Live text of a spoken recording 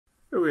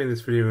Okay, in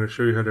this video I'm going to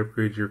show you how to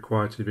upgrade your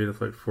quad to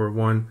Betaflight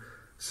 4.1.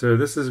 So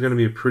this is going to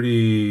be a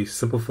pretty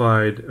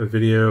simplified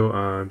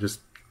video, just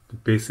the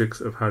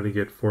basics of how to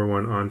get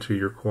 4.1 onto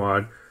your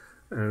quad.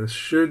 And this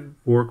should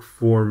work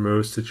for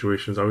most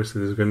situations.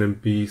 Obviously there's going to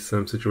be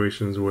some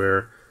situations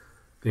where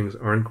things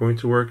aren't going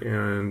to work,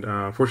 and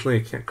unfortunately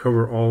I can't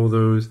cover all of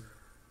those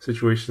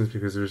situations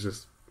because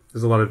there's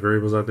a lot of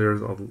variables out there. A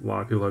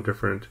lot of people have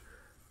different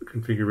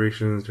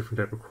configurations, different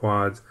type of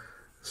quads.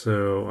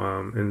 So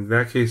in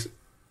that case,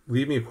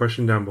 leave me a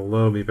question down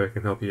below. Maybe I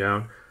can help you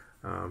out.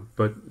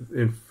 But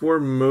for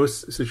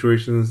most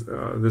situations,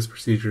 this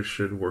procedure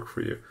should work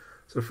for you.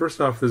 So first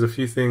off, there's a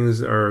few things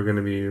that are going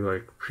to be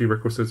like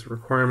prerequisites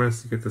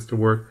requirements to get this to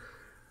work.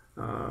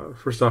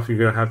 First off, you're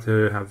going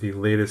to have the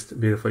latest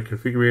Betaflight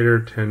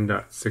configurator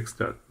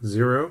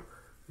 10.6.0,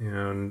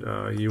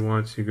 and you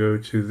want to go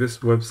to this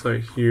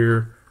website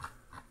here.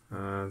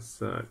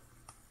 It's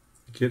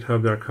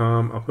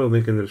github.com. I'll put a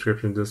link in the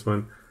description to this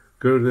one.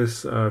 Go to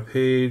this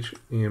page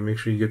and make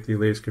sure you get the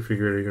latest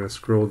configurator. You're going to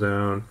scroll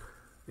down,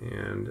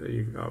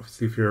 and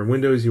obviously if you're on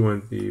Windows, you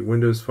want the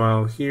Windows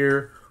file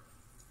here,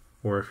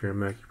 or if you're on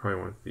Mac, you probably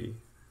want the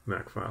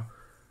Mac file.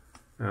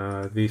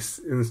 The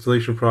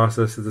installation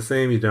process is the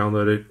same. You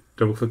download it,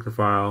 double click the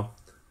file,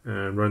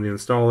 and run the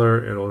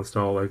installer. It'll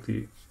install like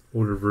the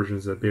older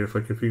versions of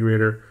Betaflight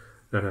configurator.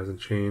 That hasn't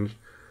changed.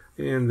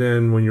 And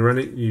then when you run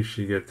it, you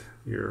should get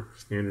your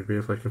standard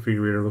Betaflight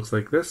configurator. Looks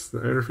like this. The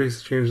interface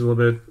has changed a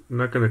little bit. I'm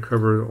not going to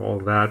cover all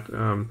that.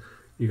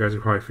 You guys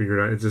will probably figure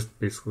it out. It's just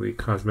basically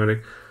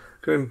cosmetic.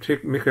 I'm going to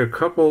make a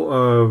couple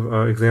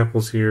of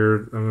examples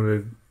here. I'm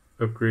going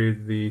to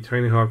upgrade the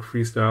Tiny Hawk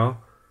Freestyle.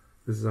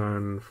 This is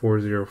on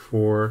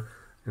 404.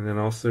 And then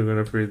also going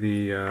to upgrade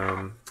the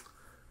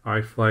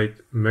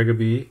iFlight Mega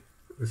Bee.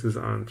 This is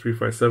on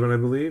 357, I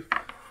believe.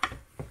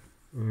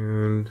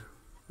 And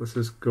let's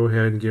just go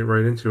ahead and get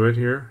right into it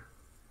here.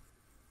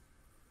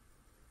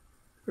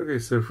 Okay,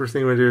 so first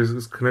thing I'm going to do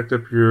is connect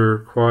up your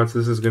quads.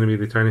 This is going to be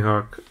the Tiny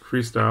Hawk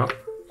Freestyle.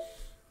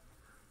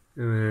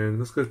 And then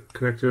let's go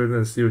connect to it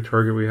and see what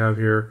target we have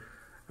here.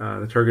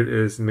 The target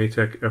is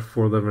Matek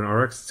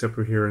F411RX. It's up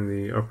here in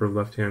the upper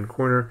left-hand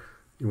corner.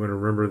 You want to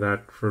remember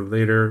that for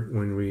later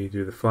when we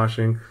do the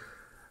flashing.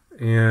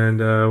 And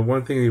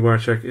one thing you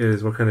want to check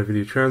is what kind of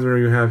video transmitter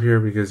you have here,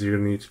 because you're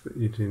going to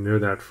need to know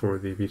that for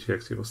the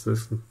VTX cable. So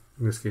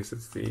in this case,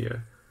 it's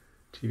the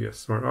TVS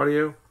Smart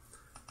Audio.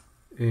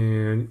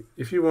 And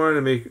if you want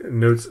to make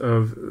notes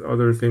of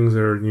other things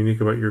that are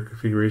unique about your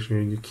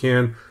configuration, you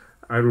can.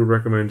 I would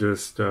recommend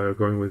just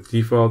going with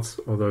defaults,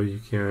 although you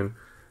can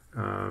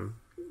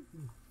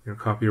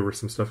copy over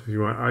some stuff if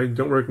you want. I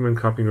don't recommend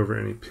copying over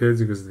any PIDs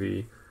because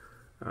the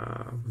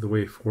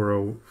way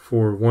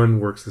 4.1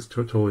 works is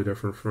totally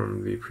different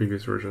from the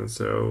previous version.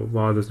 So a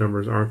lot of those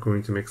numbers aren't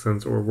going to make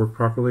sense or work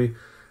properly,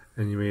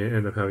 and you may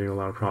end up having a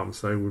lot of problems.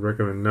 So I would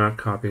recommend not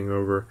copying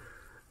over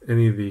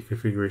any of the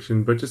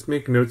configuration, but just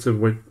make notes of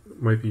what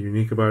might be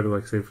unique about it.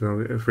 Like say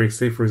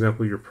for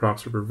example, your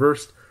props are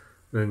reversed,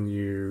 then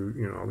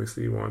you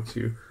obviously want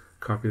to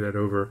copy that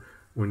over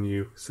when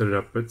you set it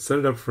up. But set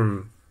it up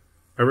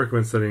I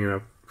recommend setting it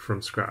up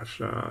from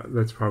scratch.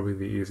 That's probably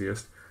the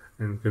easiest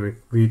and going to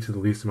lead to the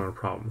least amount of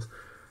problems.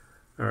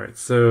 All right,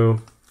 so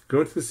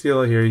go into the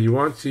CLI here. You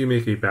want to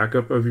make a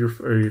backup of your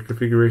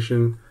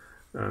configuration,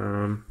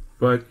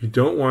 but you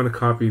don't want to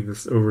copy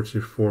this over to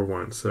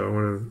 4.1. So I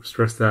want to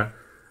stress that.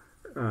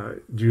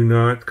 Do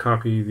not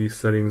copy these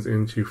settings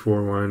into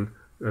 4.1.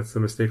 That's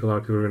the mistake a lot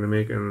of people are going to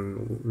make,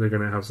 and they're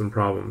going to have some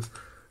problems.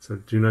 So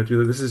do not do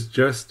that. This is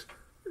just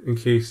in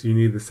case you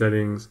need the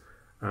settings.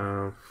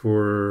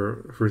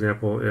 For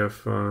example,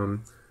 if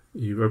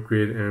you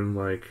upgrade and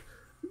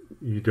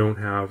you don't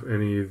have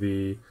any of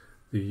the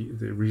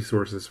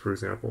resources, for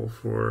example,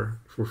 for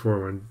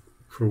 4.1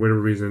 for whatever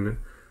reason.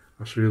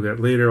 I'll show you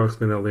that later. I'll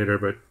explain that later.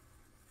 But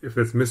if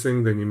that's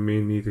missing, then you may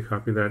need to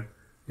copy that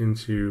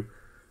into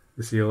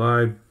the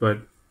CLI, but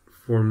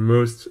for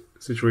most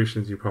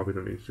situations you probably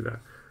don't need to do that.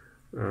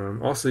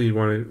 Also, you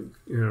want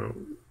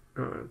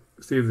to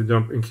save the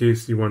dump in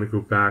case you want to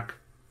go back,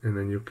 and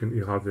then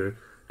you'll have the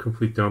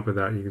complete dump of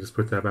that. You can just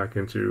put that back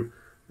into,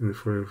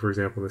 for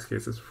example, in this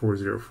case it's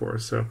 404.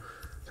 So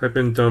type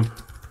in dump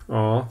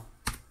all,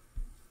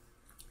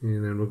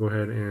 and then we'll go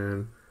ahead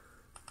and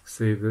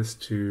save this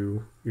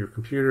to your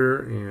computer.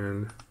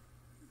 And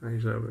I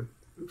usually have a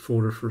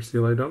folder for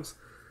CLI dumps.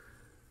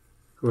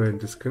 Go ahead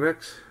and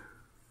disconnect.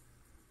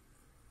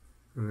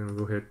 And then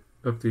we'll go ahead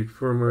update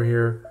firmware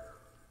here.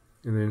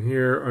 And then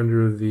here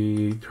under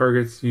the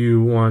targets,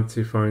 you want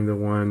to find the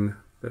one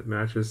that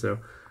matches. So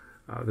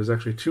there's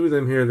actually two of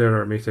them here that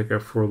are Matek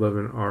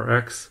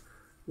F411RX.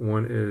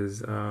 One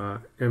is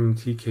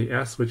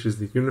MTKS, which is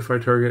the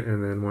unified target,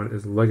 and then one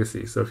is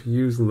Legacy. So if you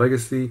use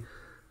Legacy,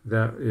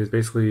 that is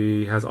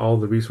basically has all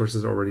the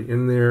resources already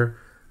in there,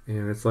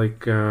 and it's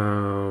like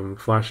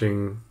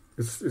flashing.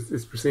 It's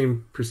the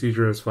same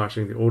procedure as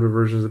flashing the older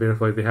versions of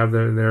Betaflight. They have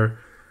that in there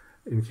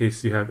in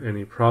case you have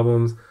any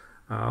problems.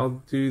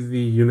 I'll do the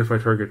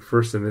unified target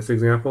first in this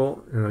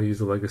example, and I'll use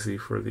the Legacy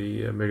for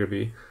the Mega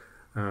Bee.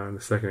 in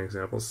the second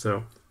example.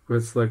 So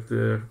let's select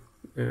the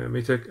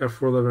Matek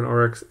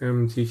F411RX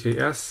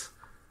MTKS,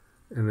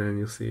 and then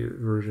you'll see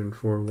version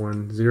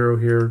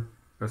 4.1.0 here.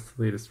 That's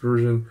the latest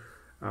version.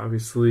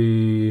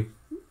 Obviously,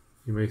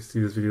 you may see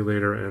this video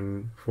later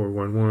and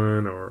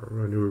 4.1.1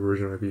 or a newer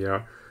version might be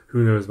out.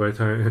 Who knows, by the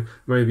time, it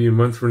might be a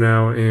month from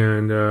now,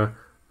 and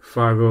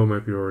 5.0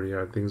 might be already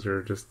out. Things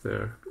are just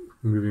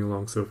moving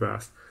along so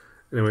fast.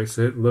 Anyway,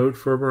 so hit load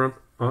firmware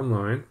up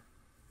online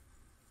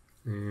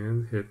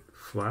and hit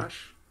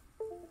flash.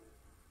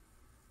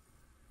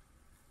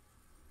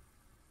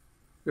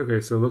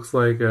 Okay, so it looks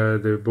like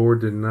the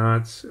board did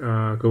not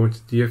go into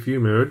DFU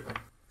mode,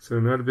 so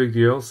not a big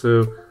deal.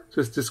 So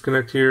just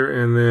disconnect here,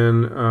 and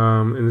then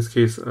in this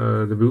case,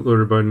 the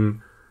bootloader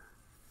button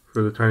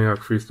for the Tiny Hawk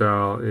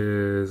Freestyle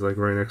is like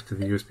right next to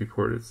the USB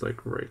port. It's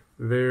like right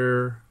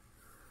there.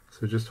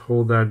 So just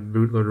hold that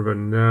bootloader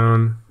button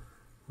down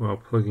while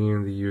plugging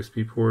in the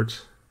USB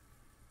port,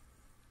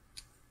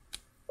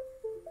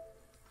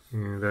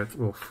 and that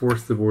will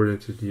force the board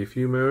into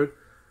DFU mode.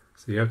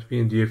 So you have to be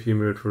in DFU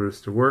mode for this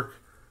to work,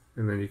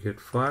 and then you hit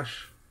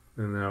flash,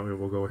 and now it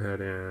will go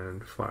ahead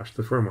and flash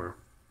the firmware.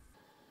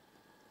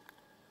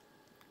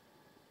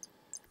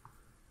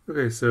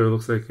 Okay, so it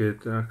looks like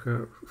it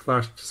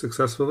flashed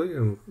successfully,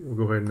 and we'll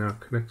go ahead and now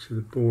connect to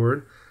the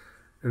board.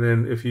 And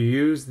then if you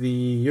use the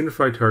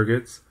unified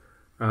targets,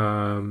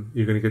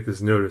 you're going to get this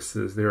notice.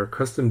 There are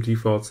custom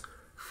defaults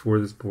for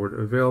this board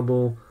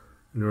available.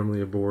 Normally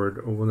a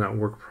board will not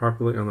work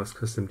properly unless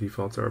custom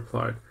defaults are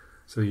applied.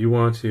 So you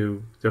want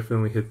to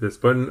definitely hit this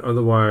button,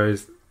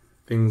 otherwise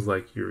things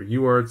like your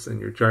UARTs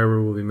and your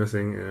gyro will be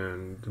missing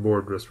and the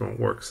board just won't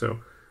work. So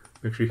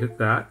make sure you hit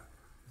that.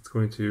 It's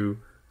going to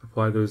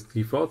apply those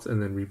defaults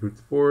and then reboot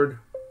the board.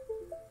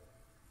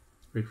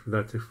 Wait for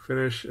that to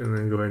finish and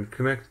then go ahead and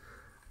connect.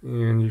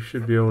 And you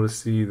should be able to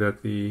see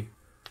that the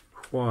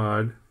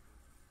quad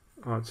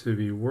ought to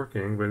be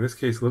working, but in this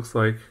case it looks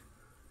like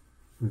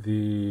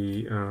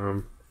the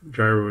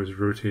gyro is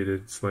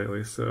rotated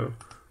slightly, so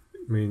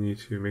you may need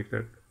to make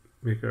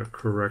a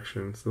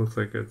correction. So it looks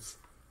like it's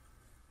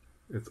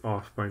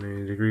off by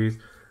 90 degrees.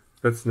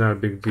 That's not a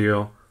big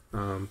deal.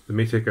 The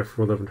Matek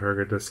F411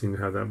 target does seem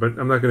to have that, but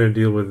I'm not going to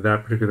deal with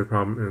that particular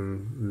problem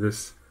in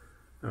this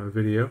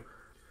video.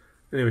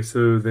 Anyway,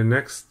 so the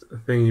next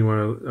thing you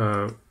want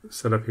to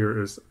set up here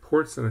is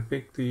ports, and I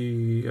think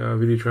the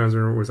video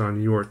transmitter was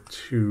on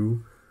UART2.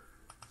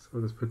 So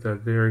we'll just put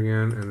that there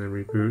again, and then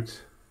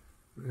reboot.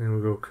 And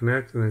we'll go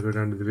connect, and then go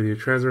down to the video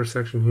transmitter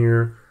section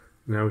here.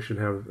 Now we should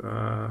have,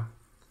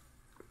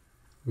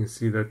 you can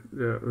see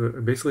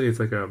that basically it's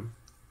like a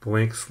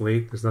blank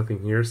slate. There's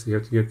nothing here, so you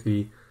have to get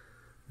the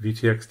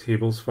VTX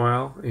tables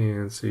file,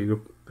 and so you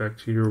go back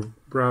to your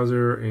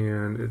browser,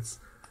 and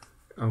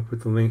I'll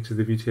put the link to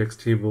the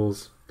VTX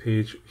tables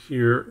page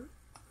here.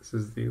 This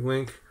is the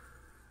link.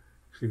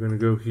 So you're going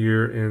to go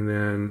here, and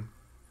then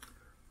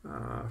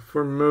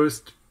for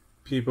most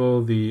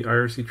people, the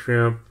IRC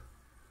tramp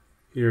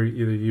here,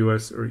 either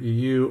US or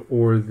EU,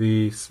 or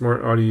the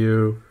Smart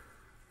Audio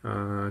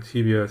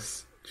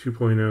TBS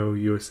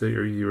 2.0 USA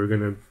or EU are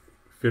going to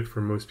fit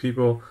for most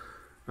people.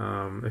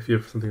 If you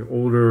have something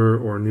older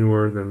or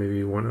newer, then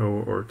maybe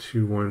 1.0 or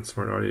 2.1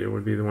 Smart Audio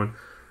would be the one.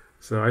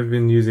 So I've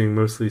been using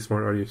mostly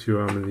Smart Audio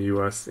 2.0 in the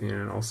US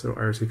and also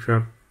IRC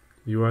Tramp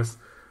US.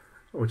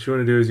 What you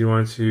want to do is you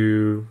want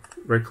to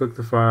right-click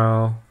the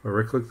file or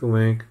right-click the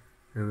link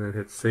and then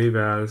hit Save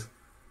As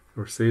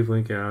or Save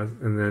Link As,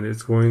 and then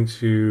it's going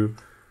to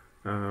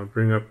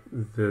bring up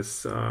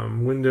this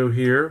window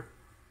here,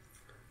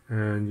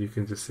 and you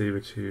can just save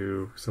it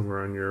to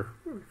somewhere on your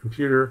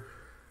computer.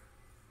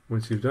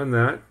 Once you've done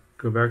that,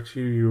 go back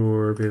to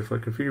your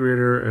Betaflight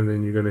configurator, and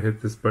then you're going to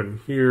hit this button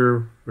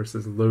here where it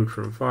says Load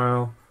from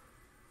File,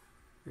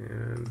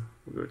 and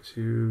we'll go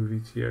to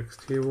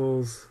VTX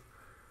Tables.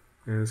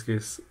 In this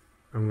case,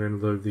 I'm going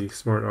to load the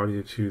Smart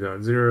Audio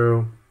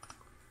 2.0,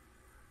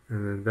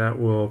 and then that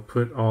will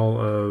put all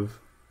of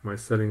my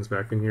settings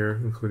back in here,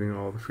 including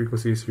all the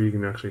frequencies, so you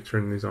can actually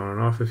turn these on and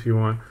off if you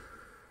want.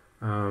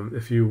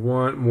 If you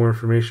want more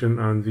information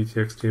on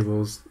VTX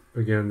Tables,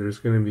 again, there's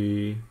going to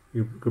be,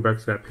 you go back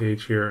to that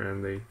page here,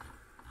 and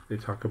they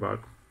talk about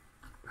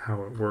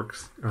how it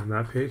works on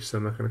that page, so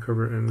I'm not going to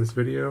cover it in this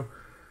video.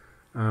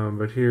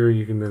 But here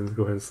you can then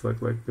go ahead and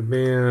select like the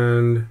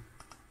band,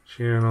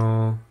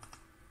 channel,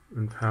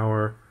 and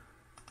power.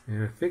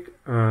 And I think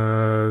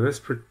this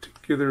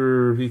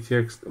particular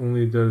VTX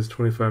only does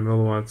 25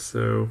 milliwatts,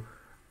 so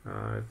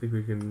I think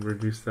we can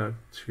reduce that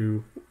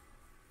to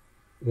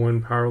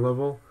 1 power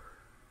level,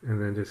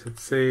 and then just hit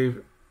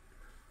save.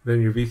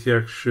 Then your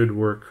VTX should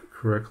work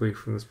correctly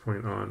from this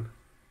point on.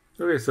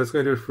 Okay, so that's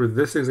going to do it for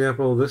this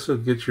example. This will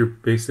get your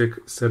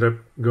basic setup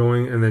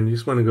going, and then you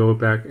just want to go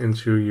back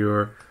into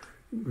your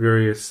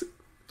various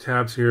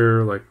tabs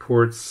here, like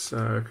ports,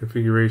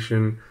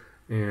 configuration,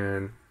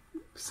 and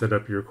set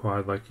up your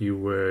quad like you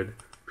would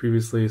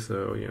previously.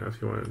 So, you know,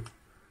 if you want to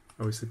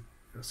obviously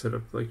set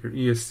up like your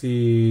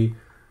ESC,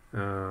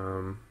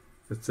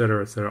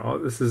 etc., etc.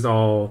 This is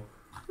all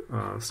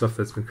stuff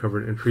that's been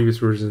covered in previous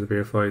versions of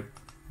Betaflight.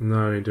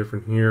 not any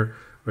different here.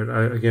 But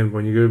again,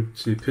 when you go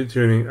to PID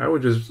tuning, I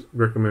would just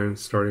recommend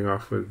starting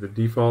off with the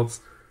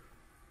defaults.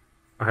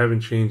 I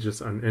haven't changed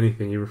this on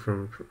anything, even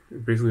from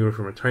basically went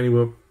from a tiny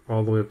whoop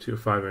all the way up to a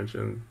 5-inch,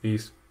 and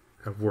these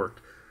have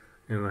worked,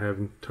 and I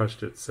haven't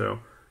touched it. So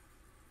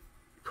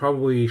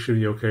probably should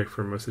be okay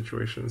for most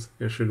situations.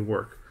 It should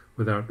work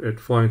without it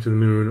flying to the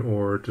moon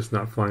or just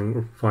not flying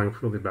or flying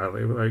really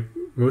badly. Like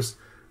most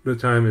of the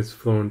time, it's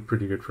flown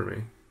pretty good for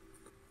me.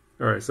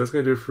 All right, so that's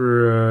gonna do it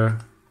for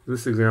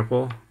this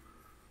example.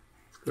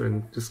 Let's go ahead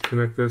and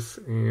disconnect this,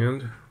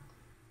 and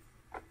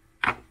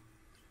I'm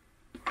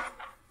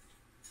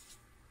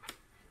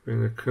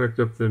gonna connect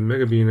up the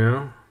Mega Bee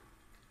now.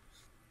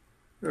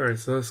 All right,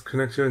 so let's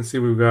connect to it and see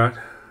what we've got.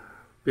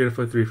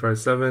 Betaflight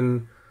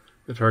 357.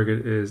 The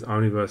target is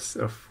Omnibus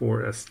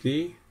F4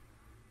 SD,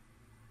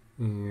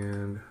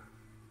 and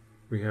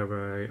we have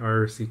a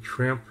IRC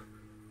Tramp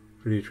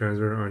video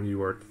transmitter on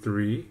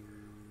UART3.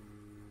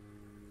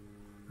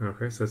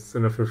 Okay, so that's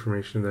enough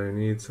information that I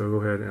need, so I'll go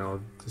ahead and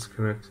I'll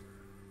disconnect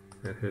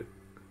and hit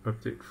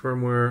update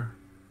firmware,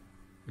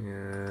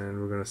 and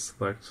we're going to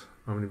select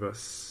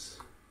Omnibus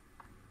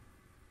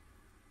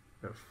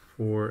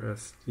F4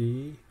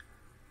 SD.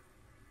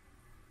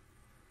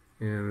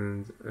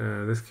 And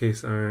in this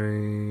case, I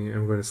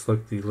am going to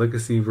select the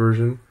legacy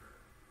version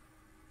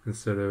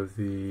instead of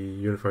the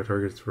Unified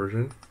Targets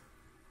version.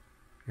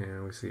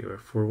 And we see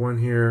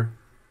F4.1 here.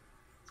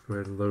 Let's go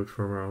ahead and load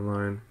firmware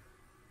online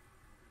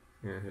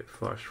and hit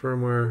flash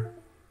firmware.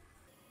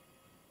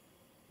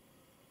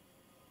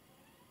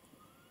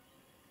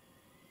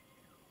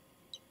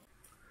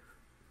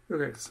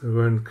 Okay, so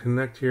go ahead and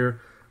connect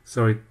here.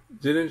 So I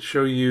didn't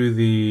show you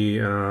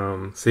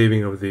the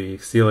saving of the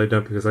CLI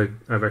dump because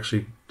I've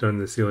actually done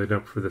the CLI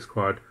dump for this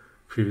quad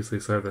previously,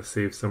 so I have that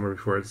saved somewhere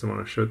before. I didn't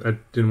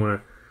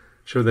want to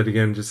show that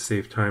again just to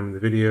save time in the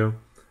video.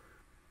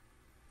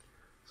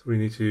 So we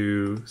need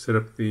to set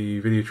up the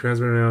video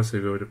transmitter now.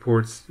 So go to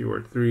ports,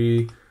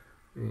 UART3,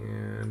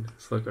 and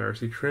select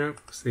IRC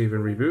Tramp, save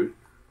and reboot.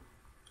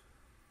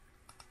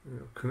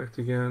 Connect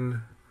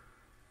again,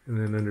 and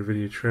then under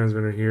video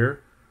transmitter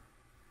here,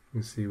 you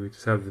can see we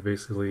just have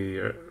basically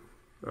a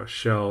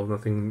shell.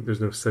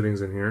 There's no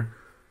settings in here.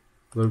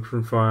 Load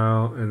from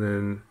file, and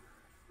then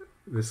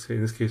in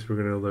this case we're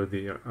going to load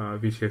the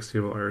VTX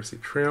table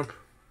IRC Tramp.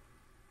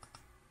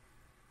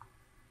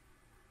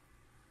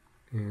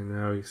 And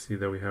now you see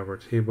that we have our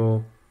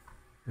table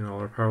and all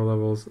our power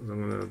levels. So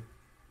I'm going to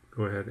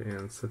go ahead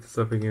and set this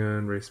up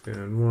again. Race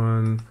band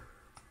 1,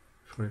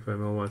 25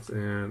 milliwatts,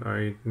 and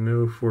I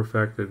know for a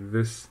fact that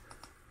this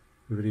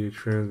video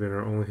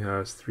transmitter only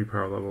has 3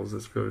 power levels.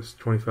 This goes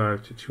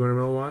 25 to 200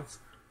 milliwatts,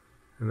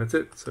 and that's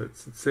it. So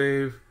it's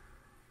save.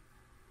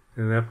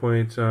 And at that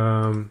point,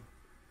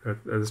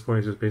 at this point,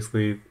 it's just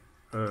basically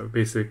a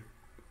basic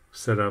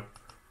setup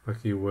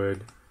like you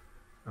would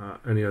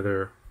any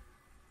other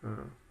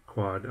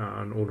quad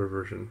on older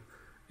version.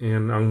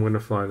 And I'm going to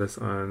fly this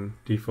on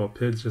default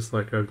PIDs just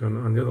like I've done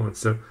on the other ones.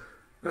 So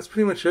that's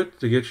pretty much it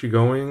to get you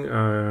going.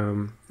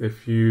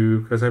 If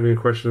you guys have any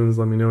questions,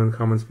 let me know in the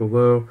comments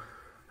below.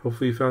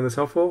 Hopefully you found this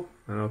helpful,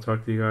 and I'll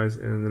talk to you guys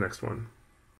in the next one.